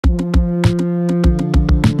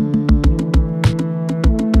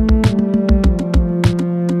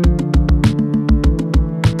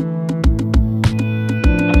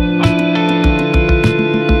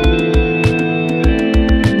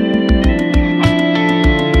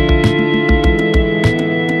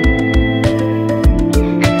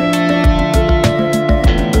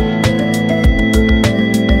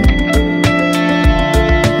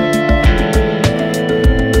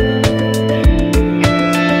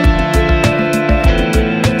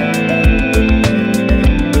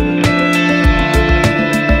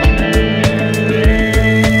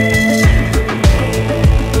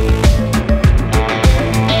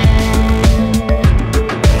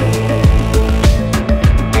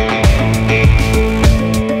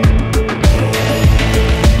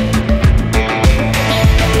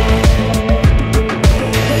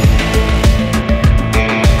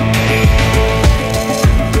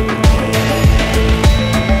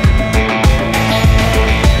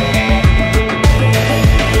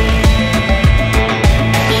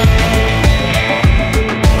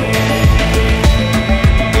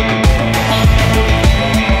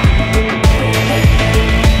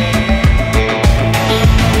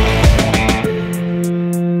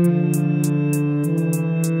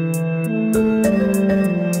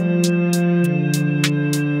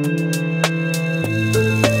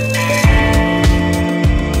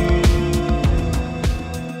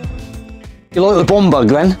You like the bomb bug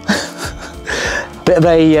then? Bit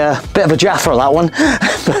of a jaffer, that one.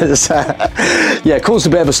 But yeah, caused a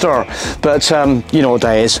bit of a stir, but you know what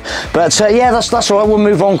day it is. But yeah, that's all right. We'll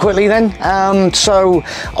move on quickly then. So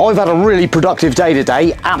I've had a really productive day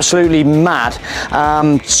today, absolutely mad.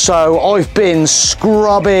 So I've been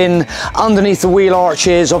scrubbing underneath the wheel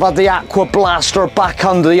arches. I've had the aqua blaster back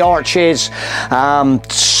under the arches,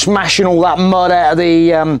 smashing all that mud out of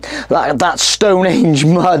the that Stonehenge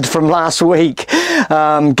mud from last week,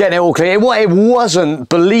 getting it all clear. It wasn't,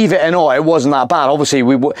 believe it or not, it wasn't that bad. Obviously,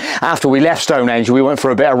 after we left Stonehenge, we went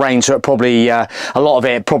for a bit of rain, so it probably a lot of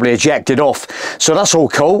it probably ejected off. So that's all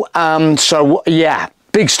cool. So yeah,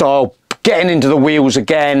 big style, getting into the wheels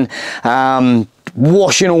again,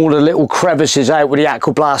 washing all the little crevices out with the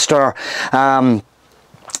aqua blaster.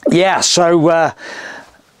 Yeah, so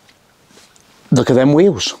look at them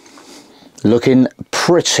wheels, looking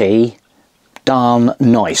pretty darn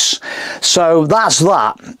nice. So that's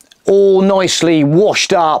that, all nicely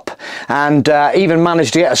washed up, and even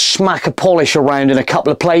managed to get a smack of polish around in a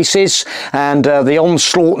couple of places, and the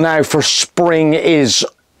onslaught now for spring is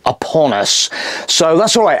upon us, so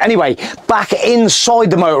that's all right. Anyway, back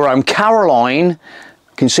inside the motorhome, Caroline,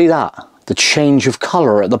 can you see that, the change of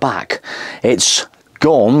colour at the back, it's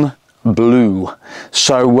gone blue.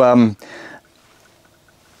 So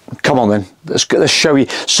come on then, let's show you.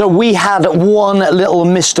 So we had one little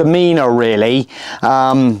misdemeanor really.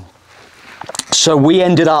 So we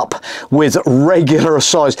ended up with regular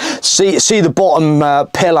size. See the bottom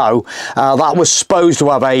pillow, that was supposed to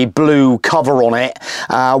have a blue cover on it,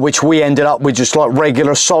 which we ended up with just like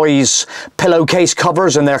regular size pillowcase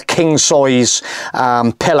covers, and they're king size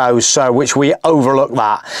pillows, so which we overlooked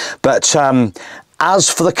that. But as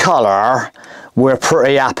for the colour, we're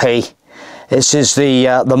pretty happy. This is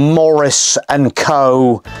the Morris &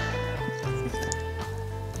 Co.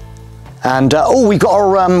 And oh, we got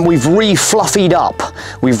our we've re-fluffied up.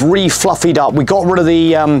 We got rid of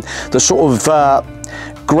the sort of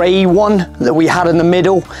grey one that we had in the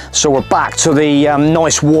middle, so we're back to the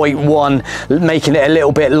nice white one, making it a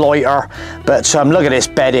little bit lighter. But look at this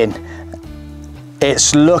bedding,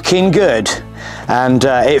 it's looking good, and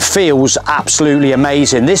it feels absolutely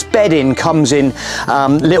amazing. This bedding comes in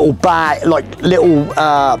little bag, like little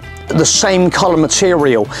the same colour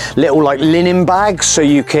material, little like linen bags, so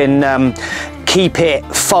you can keep it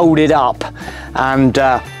folded up and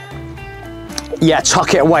yeah,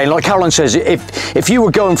 tuck it away. Like Caroline says, if you were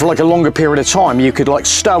going for like a longer period of time, you could like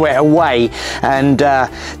stow it away and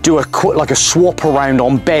do like a swap around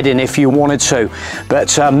on bedding if you wanted to. But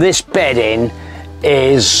this bedding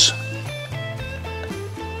is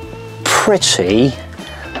pretty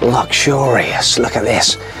luxurious. Look at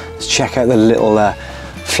this. Let's check out the little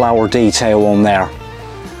flower detail on there.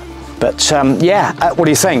 But yeah, what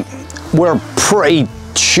do you think? We're pretty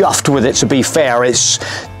chuffed with it, to be fair. It's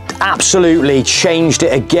absolutely changed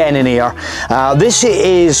it again in here. This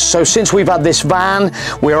is, so since we've had this van,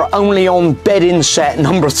 we're only on bedding set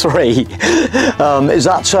number 3. Is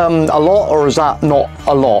that a lot, or is that not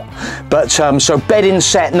a lot? But so bedding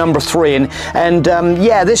set number 3, and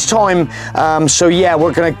yeah, this time, so yeah,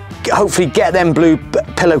 we're gonna hopefully get them blue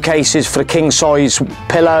pillowcases for the king size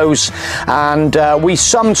pillows, and we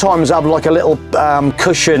sometimes have like a little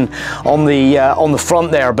cushion on the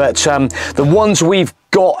front there, but the ones we've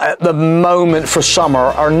got at the moment for summer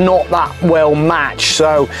are not that well matched,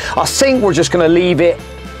 so I think we're just going to leave it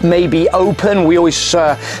maybe open. We always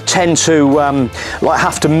tend to like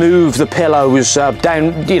have to move the pillows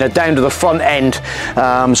down, you know, down to the front end,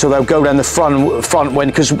 so they'll go down the front when,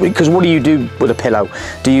 because what do you do with a pillow?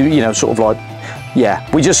 Do you know, sort of like, yeah,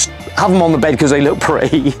 we just have them on the bed because they look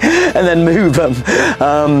pretty and then move them.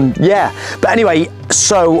 Yeah, but anyway,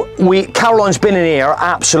 so Caroline's been in here,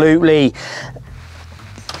 absolutely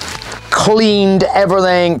cleaned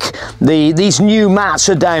everything. These new mats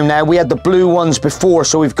are down now. We had the blue ones before,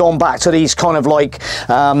 so we've gone back to these kind of like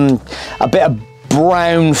a bit of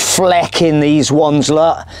brown fleck in these ones,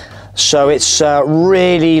 look. So it's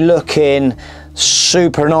really looking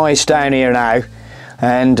super nice down here now.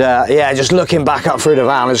 And yeah, just looking back up through the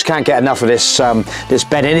van, I just can't get enough of this this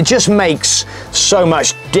bedding. It just makes so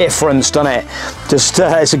much difference, doesn't it? Just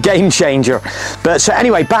it's a game changer. But so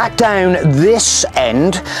anyway, back down this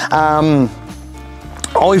end, I've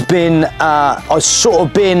sort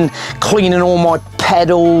of been cleaning all my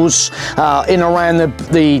pedals in around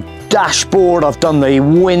the dashboard. I've done the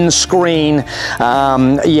windscreen.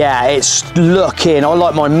 Yeah, it's looking, I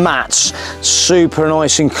like my mats super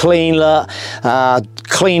nice and clean. Look,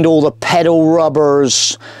 cleaned all the pedal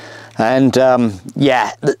rubbers, and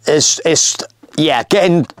yeah, it's yeah,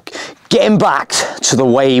 getting getting back to the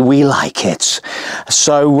way we like it.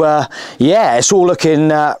 So yeah, it's all looking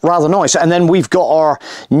rather nice. And then we've got our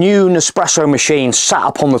new Nespresso machine sat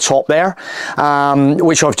up on the top there,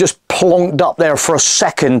 which I've just plonked up there for a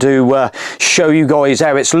second to show you guys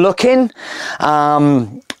how it's looking.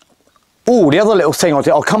 Oh, the other little thing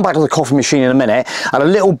I'll come back to the coffee machine in a minute, and a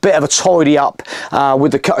little bit of a tidy up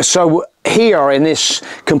with the, so here in this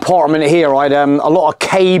compartment here, I had a lot of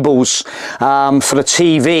cables for the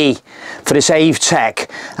TV, for this AveTech,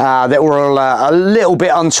 that were a little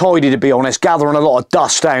bit untidy, to be honest, gathering a lot of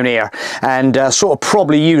dust down here, and sort of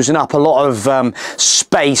probably using up a lot of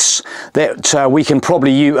space that we can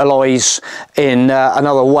probably utilise in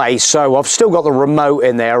another way. So I've still got the remote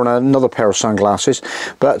in there and another pair of sunglasses,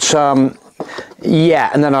 but yeah,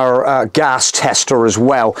 and then our gas tester as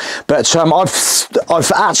well. But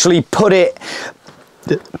I've actually put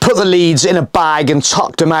the leads in a bag and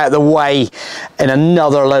tucked them out of the way in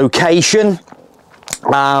another location.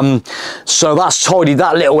 So that's tidied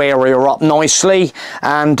that little area up nicely.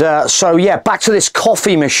 And so yeah, back to this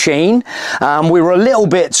coffee machine. We were a little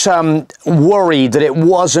bit worried that it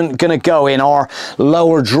wasn't going to go in our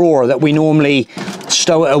lower drawer that we normally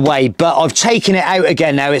stow it away, but I've taken it out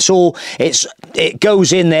again now. It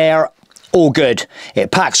goes in there all good. It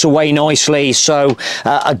packs away nicely. So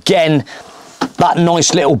again, that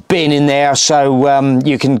nice little bin in there, so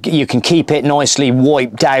you can keep it nicely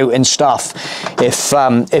wiped out and stuff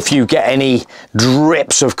if you get any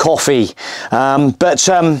drips of coffee. But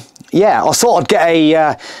yeah, I thought I'd get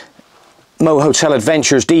a Mohotel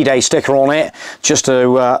Adventures D-Day sticker on it, just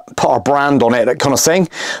to put our brand on it, that kind of thing.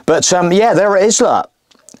 But yeah, there it is, look.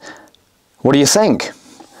 What do you think?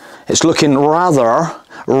 It's looking rather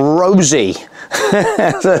rosy,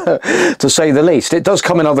 to say the least. It does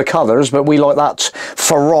come in other colours, but we like that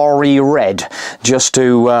Ferrari red, just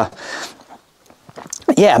to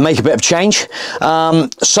yeah, make a bit of change.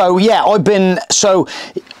 So yeah,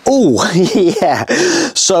 oh yeah,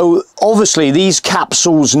 so obviously these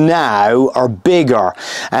capsules now are bigger,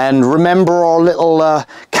 and remember our little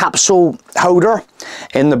capsule holder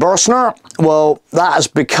in the Bursner? Well, that has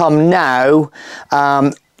become now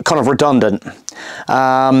kind of redundant.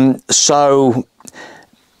 So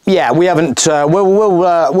yeah, we haven't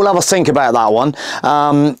we'll have a think about that one.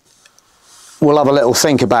 We'll have a little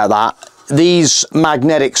think about that. These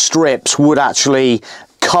magnetic strips would actually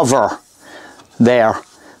cover there,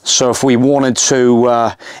 so if we wanted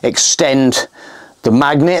to extend the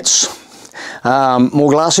magnets, more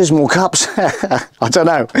glasses, more cups, I don't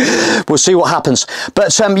know, we'll see what happens.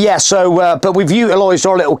 But yeah, so but we've utilised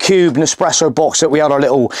our little cube Nespresso box that we had our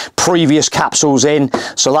little previous capsules in,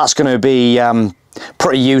 so that's going to be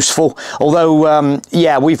pretty useful. Although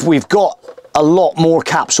yeah, we've got a lot more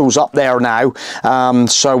capsules up there now,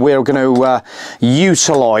 so we're going to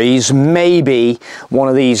utilise maybe one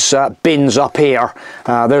of these bins up here.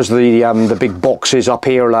 There's the big boxes up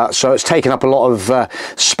here, so it's taking up a lot of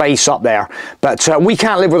space up there. But we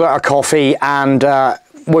can't live without our coffee, and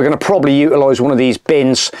we're going to probably utilise one of these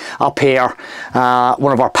bins up here,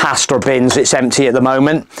 one of our pasta bins. It's empty at the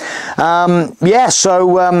moment. Yeah,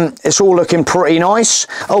 so it's all looking pretty nice.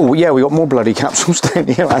 Oh yeah, we got more bloody capsules down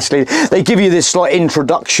here actually. They give you this like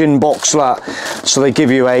introduction box, so they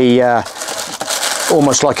give you a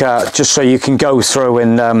almost like a, just so you can go through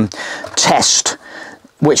and test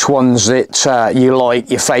which ones that you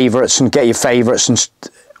like, your favourites, and get your favourites and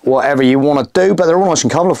whatever you want to do. But they're all nice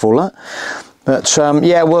and colourful, look. But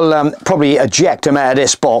yeah, we'll probably eject them out of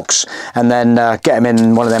this box and then get them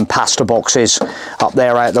in one of them pasta boxes up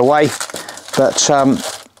there out of the way. But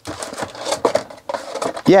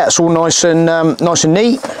yeah, it's all nice and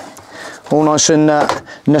neat, all nice and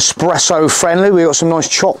Nespresso friendly. We got some nice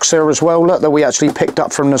chocks there as well, look, that we actually picked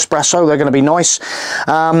up from Nespresso. They're going to be nice.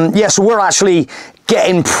 Yeah, so we're actually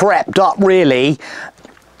getting prepped up really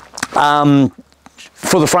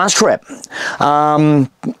for the France trip.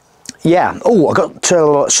 Yeah. Oh, I got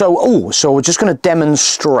to, so we're just going to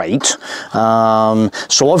demonstrate. So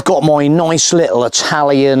I've got my nice little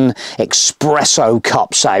Italian espresso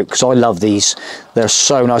cups out, because I love these. They're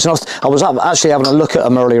so nice. And I was actually having a look at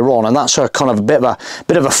them earlier on, and that's a kind of a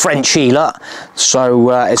bit of a Frenchy look. So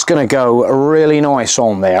it's going to go really nice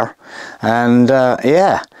on there, and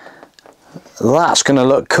yeah, that's going to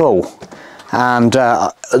look cool. And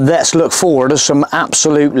let's look forward to some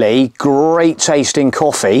absolutely great tasting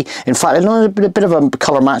coffee. In fact, a bit of a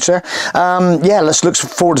colour match there. Yeah, let's look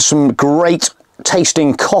forward to some great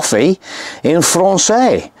tasting coffee in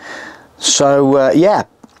Francais. So yeah,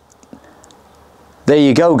 there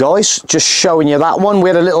you go, guys, just showing you that one. We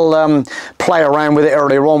had a little play around with it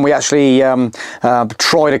earlier on. We actually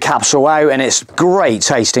tried a capsule out, and it's great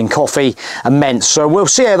tasting coffee and mint. So we'll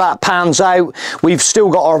see how that pans out. We've still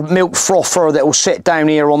got our milk frother that will sit down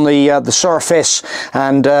here on the surface,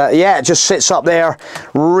 and yeah, it just sits up there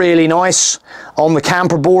really nice on the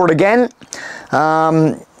camper board again.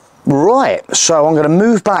 Right, so I'm going to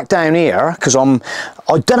move back down here because I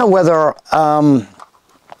don't know whether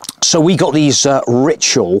so we got these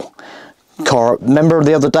Ritual car, remember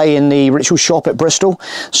the other day in the Ritual shop at Bristol?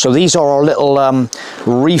 So these are our little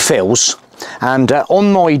refills, and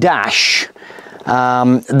on my dash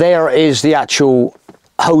there is the actual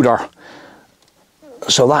holder,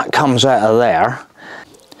 so that comes out of there.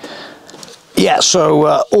 Yeah,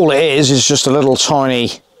 so all it is just a little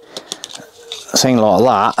tiny thing like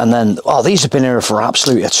that, and then these have been here for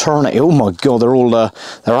absolute eternity. Oh my god, they're all they're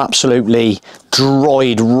absolutely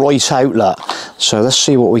dried right out. Look. So let's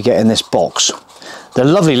see what we get in this box. They're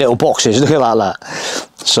lovely little boxes. Look at that. Look.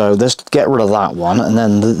 So let's get rid of that one, and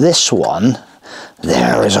then this one.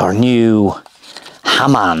 There is our new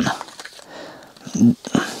Haman.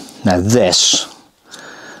 Now this.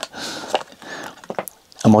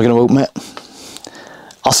 Am I going to open it?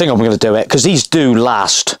 I think I'm going to do it because these do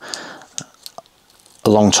last a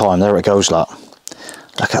long time. There it goes, look.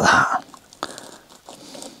 Look at that.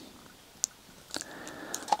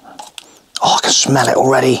 Oh, I can smell it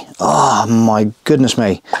already. Oh my goodness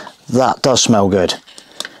me. That does smell good.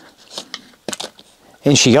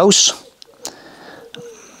 In she goes.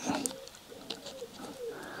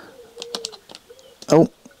 Oh,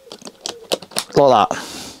 like that.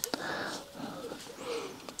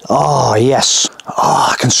 Oh yes. Oh,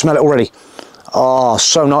 I can smell it already. Oh,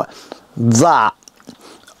 so nice.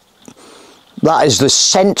 That is the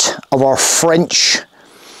scent of our French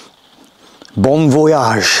Bon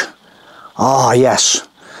Voyage. Ah, yes.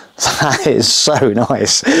 That is so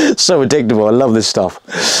nice. So addictable. I love this stuff.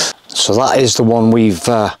 So that is the one we've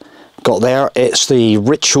got there. It's the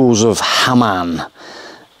Rituals of Haman.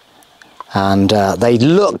 And they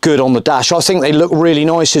look good on the dash. I think they look really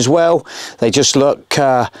nice as well. They just look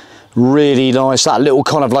really nice. That little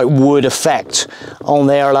kind of like wood effect on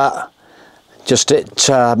there. Just it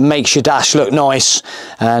makes your dash look nice,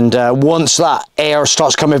 and once that air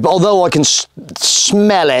starts coming, but although I can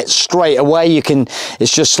smell it straight away,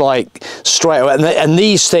 it's just like straight away, and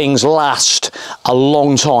these things last a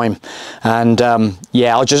long time, and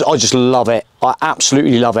yeah, I just love it. I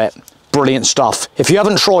absolutely love it. Brilliant stuff. If you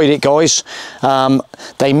haven't tried it, guys,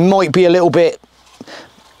 they might be a little bit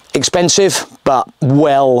expensive, but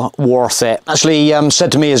well worth it. Actually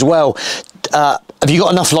said to me as well, have you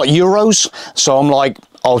got enough like euros? So I'm like,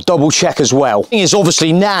 I'll double check as well. Thing is,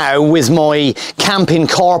 obviously now with my camping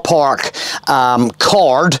car park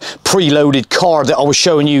card, preloaded card that I was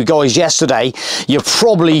showing you guys yesterday, you're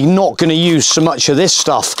probably not going to use so much of this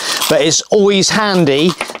stuff, but it's always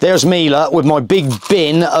handy. There's me, look, with my big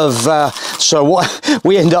bin of, so what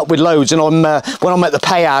we end up with loads, and when I'm at the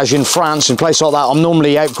Péage in France and places like that, I'm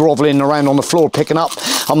normally out groveling around on the floor picking up.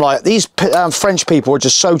 I'm like, these French people are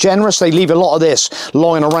just so generous. They leave a lot of this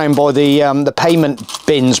lying around by the payment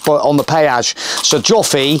bins on the Péage. So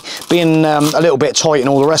Joffy, being a little bit tight and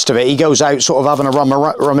all the rest of it, he goes out sort of having a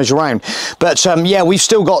rummage around. But yeah, we've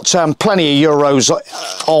still got plenty of euros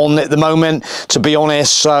on at the moment, to be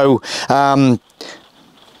honest. So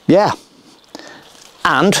yeah,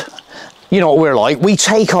 and you know what we're like, we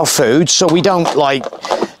take our food, so we don't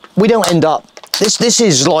end up, this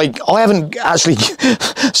is like, I haven't actually,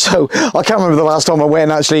 so I can't remember the last time I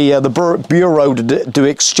went actually the bureau to do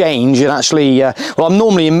exchange, and actually, well, I'm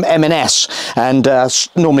normally in M&S and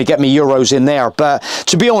normally get me euros in there, but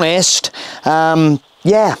to be honest,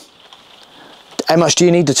 yeah, how much do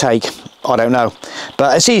you need to take? I don't know,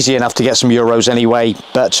 but it's easy enough to get some euros anyway,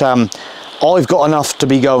 but I've got enough to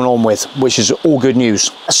be going on with, which is all good news.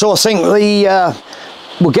 So I think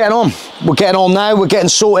we're getting on now, we're getting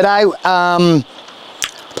sorted out.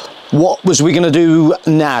 What was we going to do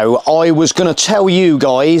now? I was going to tell you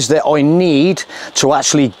guys that I need to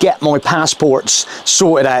actually get my passports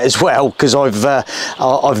sorted out as well, because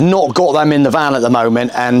I've not got them in the van at the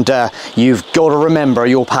moment, and you've got to remember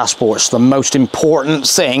your passport's the most important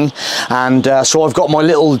thing. And so I've got my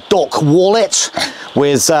little dock wallet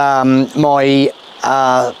with my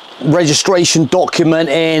registration document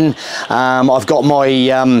in. I've got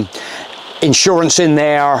my insurance in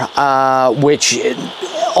there, which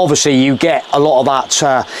obviously you get a lot of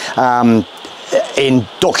that in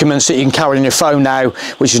documents that you can carry on your phone now,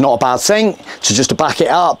 which is not a bad thing, so just to back it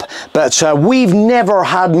up. But we've never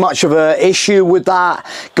had much of an issue with that,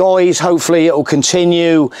 guys. Hopefully it will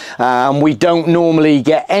continue. We don't normally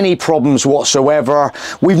get any problems whatsoever.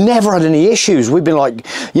 We've never had any issues. We've been like,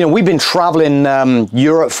 you know, we've been traveling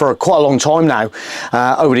Europe for quite a long time now,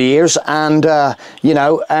 over the years, and you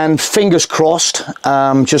know, and fingers crossed,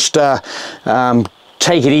 just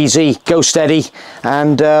take it easy, go steady,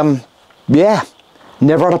 and yeah,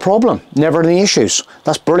 never had a problem, never had any issues.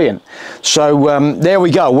 That's brilliant. So there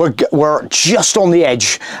we go, we're just on the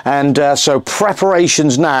edge, and so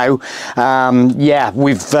preparations now. Yeah,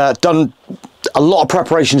 we've done a lot of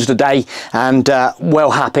preparations today, and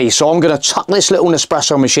well happy. So I'm going to tuck this little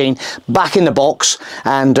Nespresso machine back in the box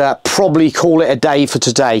and probably call it a day for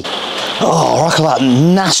today. Oh, look at that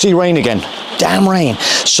nasty rain again. Damn rain.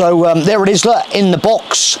 So there it is, look, in the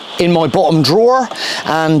box in my bottom drawer,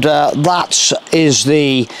 and that is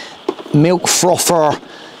the milk frother,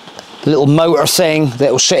 little motor thing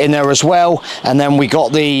that will sit in there as well, and then we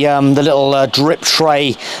got the little drip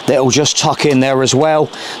tray that will just tuck in there as well.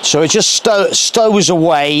 So it just stows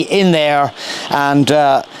away in there, and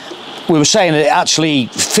we were saying it actually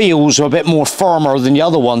feels a bit more firmer than the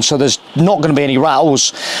other one, so there's not going to be any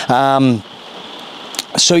rattles.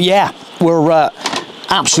 So yeah, we're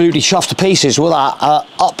absolutely chuffed to pieces with that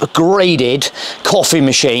upgraded coffee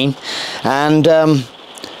machine, and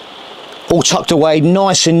all tucked away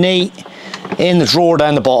nice and neat in the drawer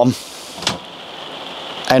down the bottom.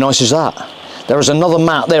 How nice is that? There is another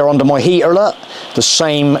mat there under my heater, look, the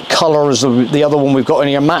same colour as the other one we've got in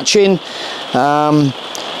here, matching.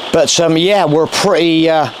 But yeah, we're pretty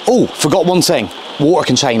oh, forgot one thing, water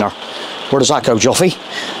container. Where does that go, Joffy?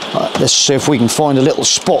 Let's see if we can find a little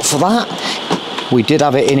spot for that. We did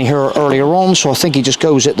have it in here earlier on, so I think he just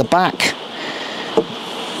goes at the back.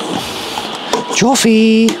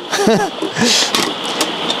 Joffy!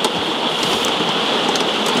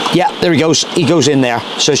 Yeah, there he goes. He goes in there.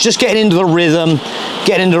 So it's just getting into the rhythm,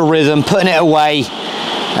 putting it away,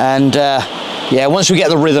 and yeah, once we get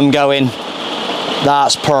the rhythm going,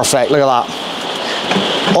 that's perfect. Look at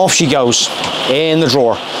that. Off she goes in the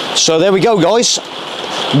drawer. So there we go, guys.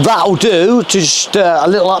 That'll do. Just a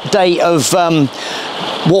little update of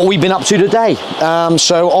what we've been up to today.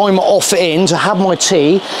 So I'm off in to have my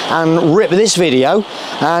tea and rip this video,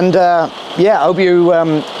 and yeah, I hope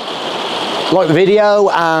you like the video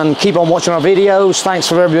and keep on watching our videos. Thanks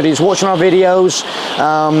for everybody who's watching our videos.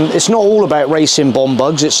 It's not all about racing bomb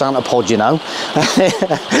bugs, it's Santa Pod, you know.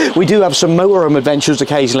 We do have some motorhome adventures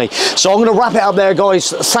occasionally. So I'm going to wrap it up there,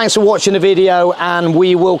 guys. Thanks for watching the video, and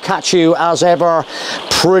we will catch you as ever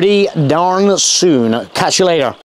pretty darn soon. Catch you later.